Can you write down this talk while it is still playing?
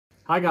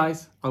Hi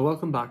guys, and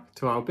welcome back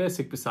to our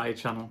Basic Bisaya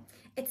channel.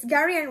 It's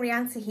Gary and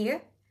Reancy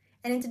here,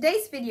 and in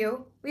today's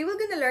video, we will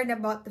gonna learn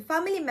about the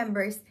family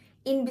members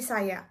in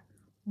Bisaya,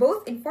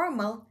 both in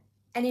formal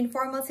and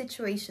informal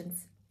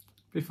situations.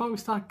 Before we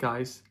start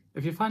guys,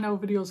 if you find our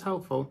videos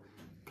helpful,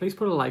 please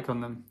put a like on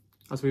them,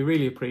 as we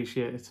really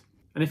appreciate it.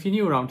 And if you're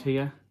new around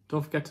here,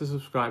 don't forget to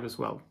subscribe as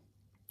well.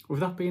 With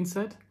that being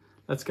said,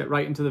 let's get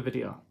right into the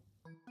video.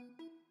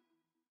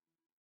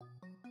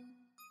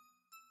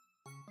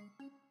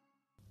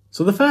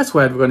 So the first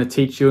word we're going to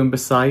teach you in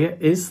Bisaya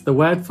is the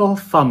word for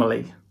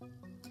family.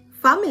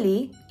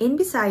 Family in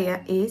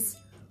Bisaya is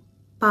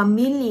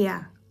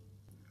pamilya.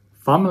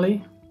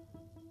 Family,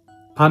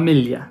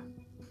 pamilya.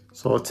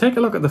 So take a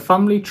look at the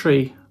family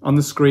tree on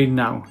the screen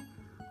now.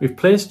 We've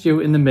placed you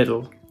in the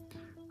middle.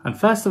 And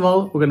first of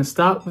all, we're going to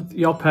start with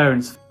your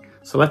parents.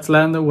 So let's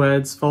learn the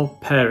words for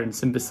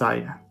parents in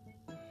Bisaya.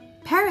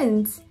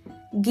 Parents,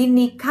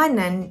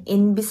 ginikanan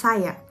in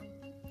Bisaya.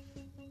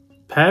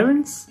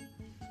 Parents,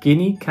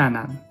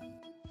 ginikanan.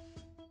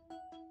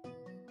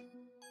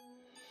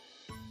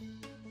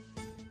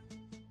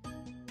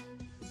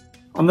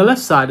 On the left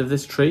side of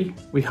this tree,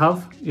 we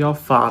have your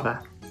father.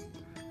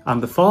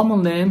 And the formal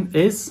name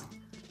is?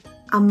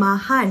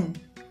 Amahan.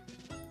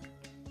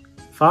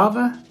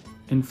 Father,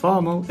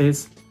 informal,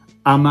 is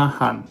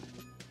amahan.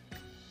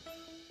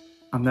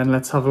 And then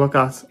let's have a look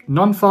at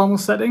non-formal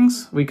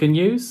settings we can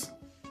use.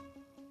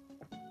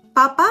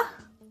 Papa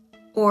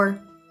or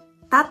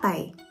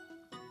tatay.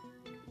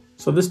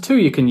 So there's two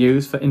you can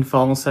use for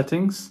informal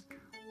settings.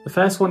 The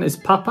first one is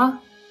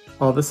papa,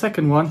 or the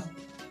second one,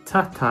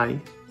 tatay.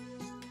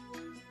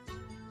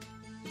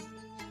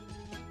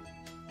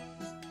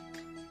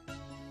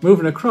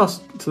 Moving across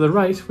to the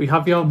right, we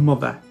have your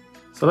mother.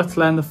 So let's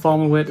learn the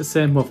formal way to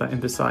say mother in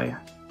Bisaya.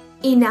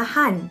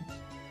 Inahan.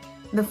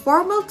 The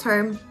formal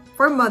term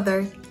for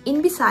mother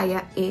in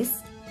Bisaya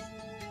is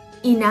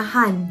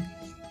inahan.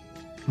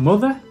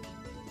 Mother,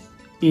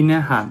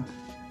 inahan.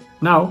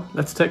 Now,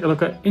 let's take a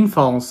look at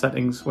informal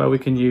settings where we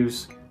can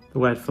use the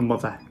word for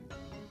mother,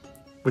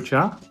 which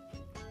are?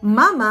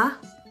 Mama,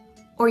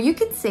 or you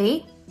could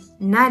say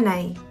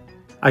nanay.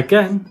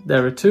 Again,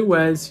 there are two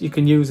words you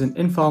can use in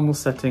informal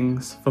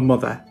settings for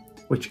mother,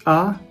 which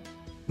are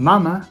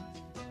mama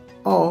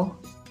or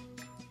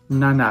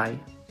nanay.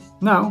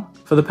 Now,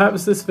 for the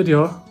purpose of this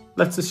video,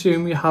 let's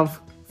assume you have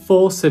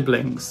 4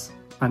 siblings.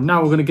 And now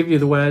we're going to give you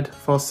the word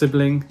for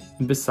sibling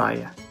in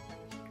Bisaya.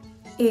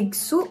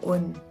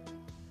 Igsuon.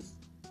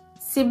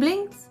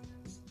 Siblings,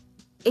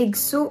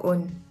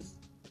 igsuon.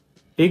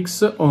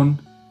 Igsuon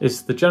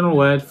is the general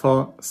word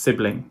for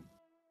sibling.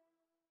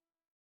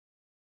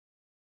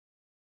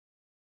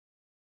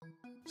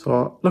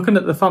 So looking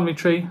at the family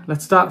tree,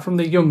 let's start from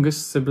the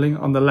youngest sibling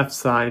on the left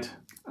side.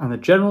 And the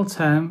general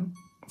term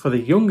for the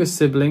youngest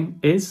sibling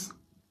is?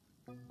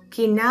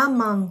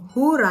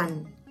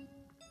 Kinamanghuran.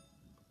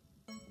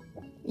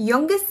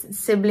 Youngest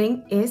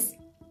sibling is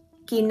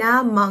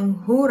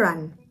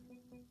kinamanghuran.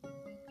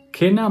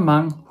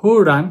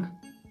 Kinamanghuran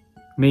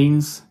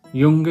means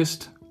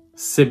youngest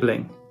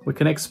sibling. We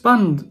can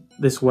expand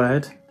this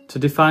word to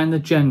define the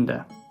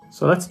gender.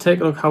 So let's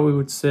take a look how we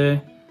would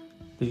say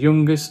the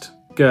youngest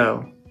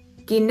girl.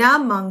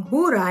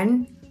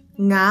 Kinamanghuran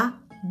nga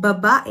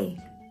babae.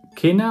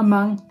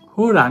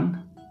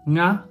 Kinamanghuran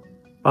nga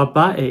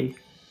babae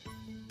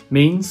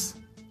means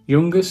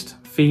youngest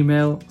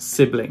female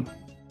sibling.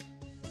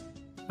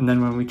 And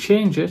then when we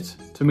change it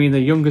to mean the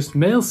youngest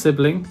male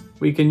sibling,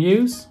 we can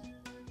use?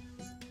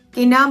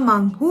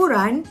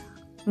 Kinamanghuran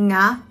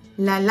nga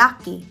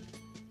lalaki.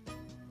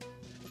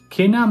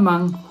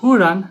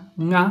 Kinamanghuran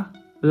nga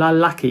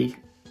lalaki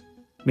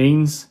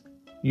means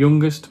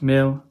youngest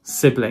male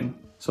sibling.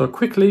 So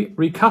quickly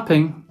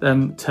recapping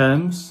them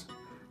terms,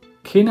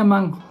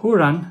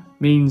 kinamanghuran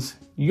means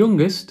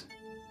youngest.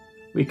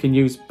 We can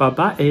use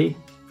babae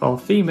for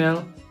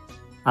female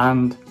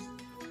and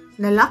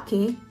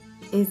lalaki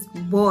is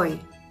boy.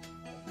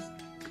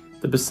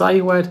 The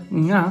Bisaya word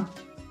nga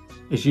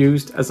is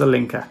used as a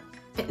linker.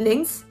 It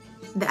links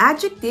the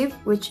adjective,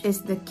 which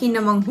is the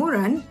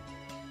kinamanghuran,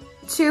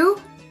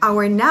 to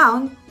our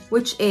noun,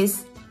 which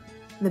is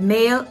the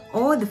male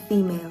or the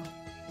female.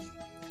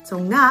 So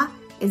nga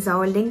is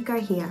our linker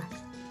here.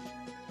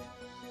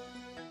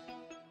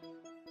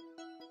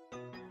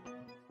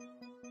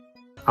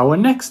 Our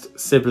next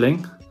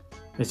sibling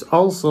is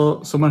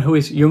also someone who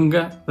is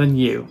younger than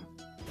you.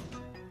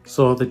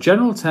 So the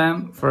general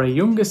term for a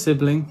younger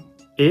sibling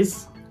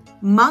is?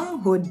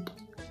 Manghud.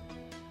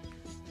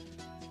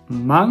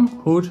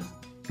 Manghud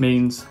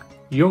means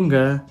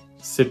younger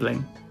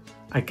sibling.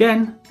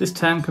 Again, this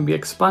term can be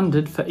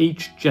expanded for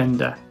each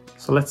gender.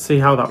 So let's see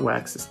how that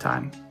works this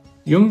time.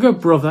 Younger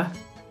brother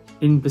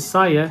in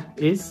Bisaya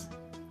is?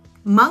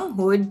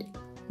 Manghud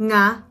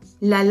nga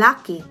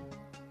lalaki.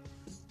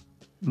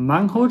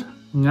 Manghud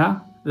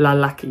nga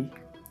lalaki.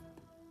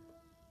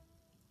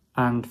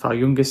 And for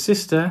younger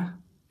sister,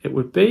 it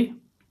would be?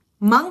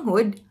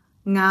 Manghud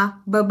nga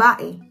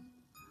babae.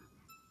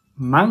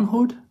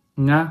 Manghud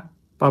nga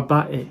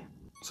babae.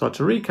 So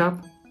to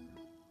recap,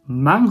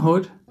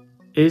 Manhood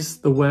is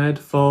the word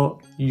for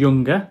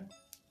younger.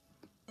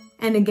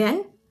 And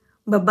again,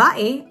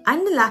 babae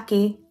and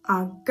lalaki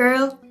are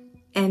girl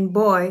and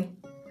boy,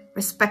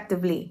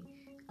 respectively,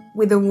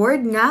 with the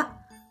word nga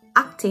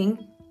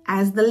acting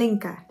as the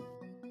linker.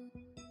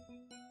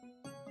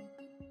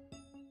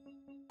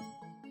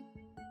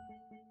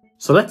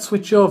 So let's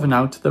switch over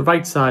now to the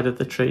right side of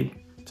the tree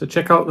to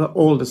check out the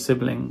older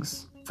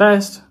siblings.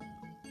 First,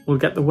 we'll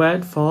get the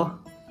word for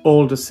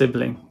older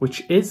sibling,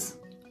 which is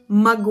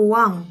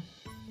maguwang.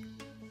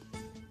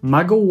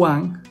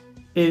 Maguwang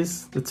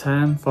is the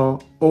term for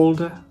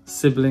older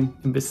sibling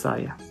in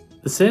Bisaya.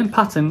 The same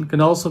pattern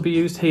can also be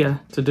used here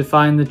to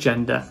define the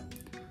gender.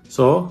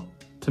 So,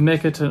 to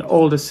make it an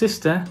older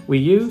sister, we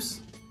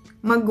use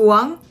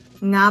maguwang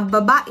nga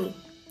babae.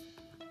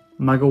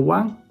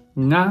 Maguwang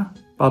nga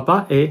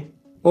babae,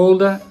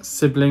 older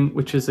sibling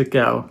which is a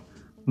girl.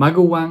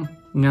 Maguwang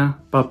nga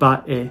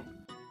babae.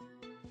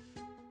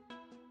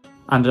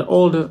 And an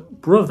older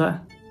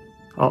brother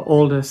or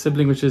older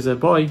sibling which is a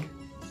boy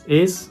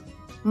is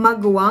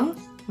maguwang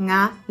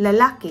nga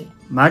lalaki.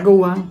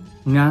 Maguwang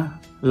nga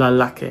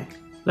lalaki.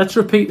 Let's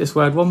repeat this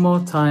word one more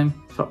time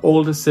for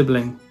older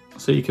sibling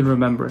so you can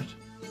remember it.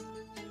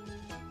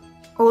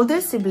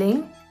 Older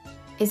sibling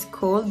is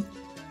called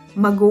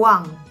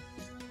maguwang.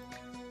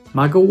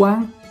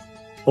 Maguwang,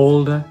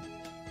 older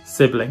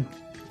sibling.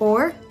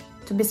 Or,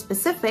 to be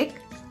specific,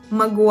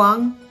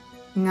 maguwang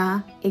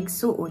nga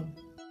igsuon.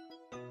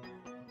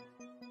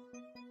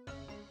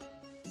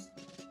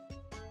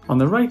 On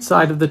the right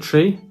side of the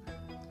tree,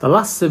 the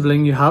last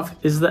sibling you have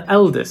is the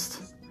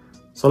eldest.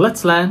 So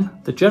let's learn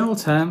the general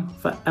term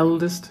for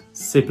eldest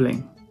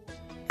sibling.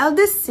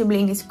 Eldest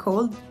sibling is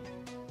called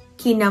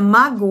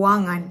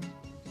kinamaguwangan.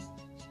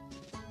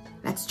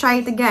 Let's try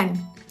it again.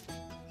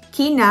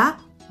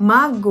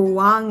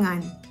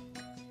 Kinamaguwangan.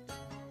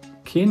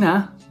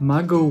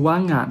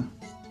 Kinamaguwangan.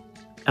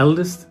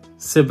 Eldest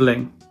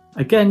sibling.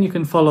 Again, you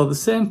can follow the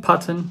same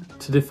pattern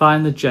to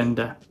define the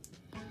gender.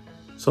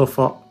 So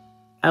for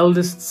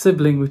eldest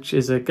sibling, which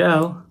is a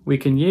girl, we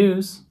can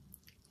use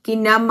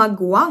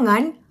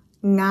kinamaguwangan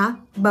nga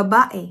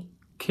babae.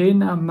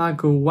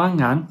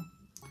 Kinamaguwangan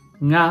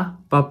nga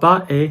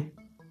babae,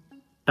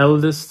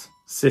 eldest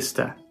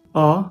sister.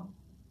 Or,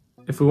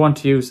 if we want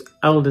to use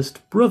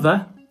eldest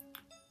brother,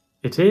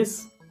 it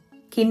is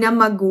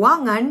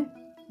kinamaguwangan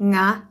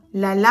nga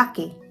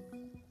lalaki.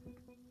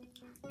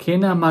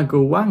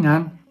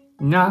 Kinamaguwangan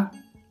nga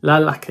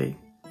lalaki,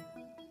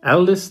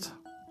 eldest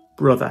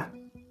brother.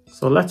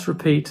 So let's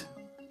repeat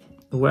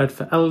the word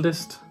for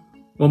eldest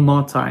one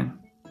more time.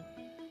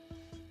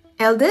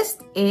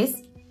 Eldest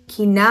is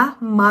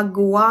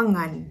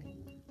kinamaguwangan.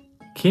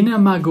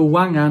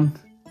 Kinamaguwangan,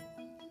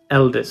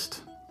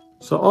 eldest.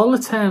 So all the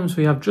terms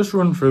we have just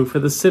run through for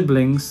the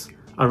siblings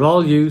are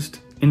all used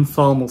in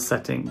formal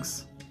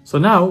settings. So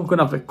now we're going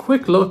to have a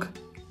quick look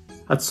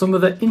at some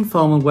of the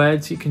informal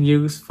words you can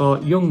use for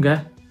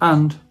younger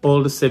and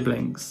older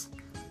siblings.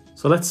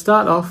 So let's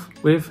start off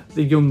with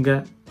the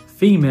younger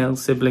female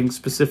siblings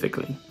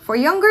specifically. For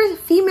younger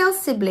female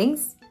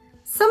siblings,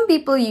 some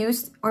people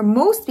used, or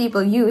most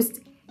people used,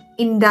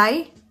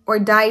 inday or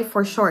dai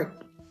for short.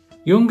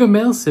 Younger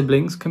male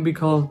siblings can be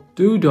called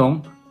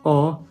dudong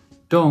or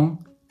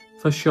dong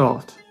for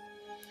short.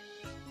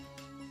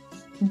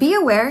 Be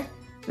aware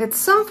that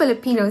some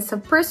Filipinos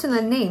have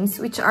personal names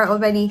which are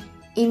already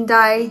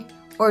inday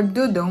or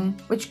dudong,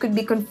 which could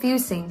be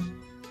confusing.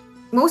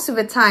 Most of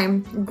the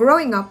time,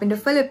 growing up in the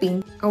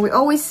Philippines, we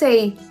always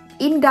say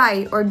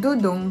inday or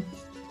dudong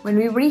when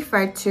we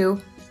refer to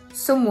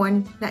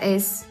someone that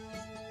is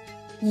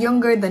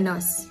younger than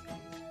us.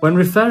 When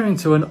referring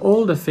to an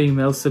older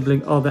female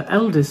sibling or the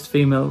eldest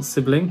female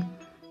sibling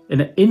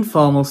in an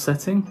informal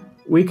setting,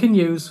 we can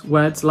use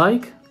words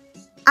like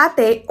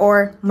ate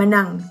or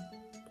manang.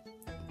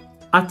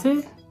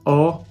 Ate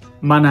or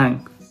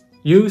manang,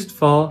 used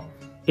for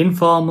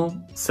informal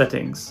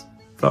settings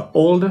for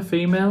older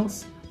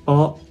females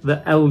or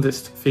the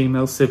eldest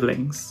female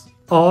siblings.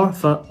 Or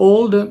for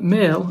older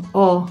male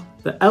or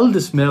the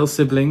eldest male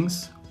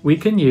siblings, we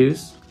can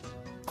use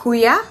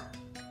kuya,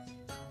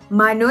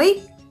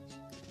 manoy,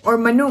 or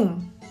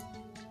manung.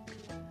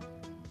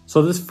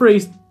 So there's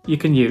three you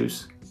can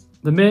use.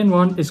 The main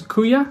one is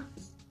kuya,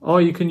 or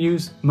you can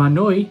use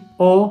manoy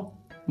or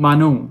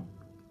manung.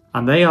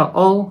 And they are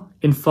all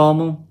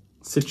informal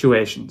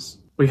situations.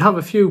 We have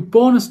a few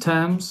bonus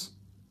terms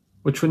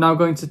which we're now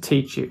going to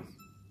teach you.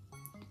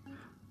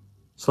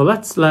 So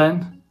let's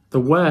learn the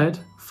word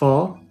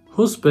for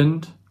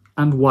husband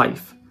and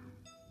wife.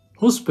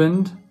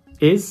 Husband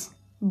is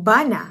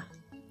bana.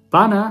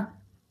 Bana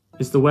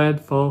is the word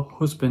for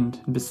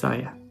husband in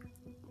Bisaya.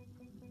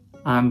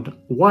 And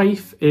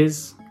wife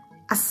is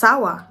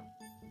asawa.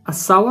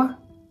 Asawa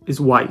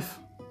is wife.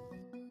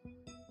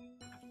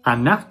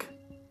 Anak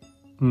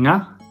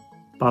nga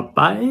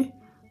babae,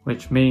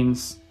 which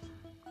means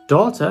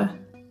daughter,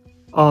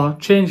 or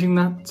changing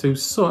that to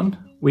son,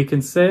 we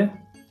can say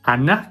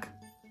anak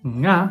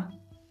nga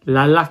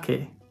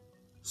lalaki,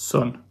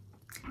 son.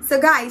 So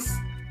guys,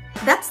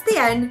 that's the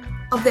end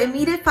of the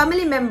immediate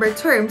family member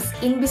terms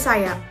in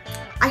Bisaya.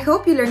 I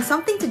hope you learned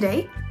something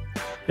today.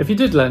 If you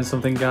did learn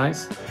something,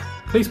 guys,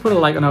 please put a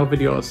like on our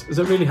videos as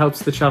it really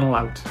helps the channel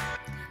out.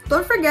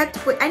 Don't forget to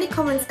put any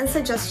comments and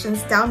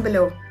suggestions down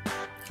below.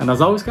 And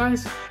as always,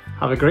 guys,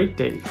 have a great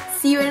day.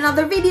 See you in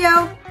another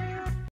video.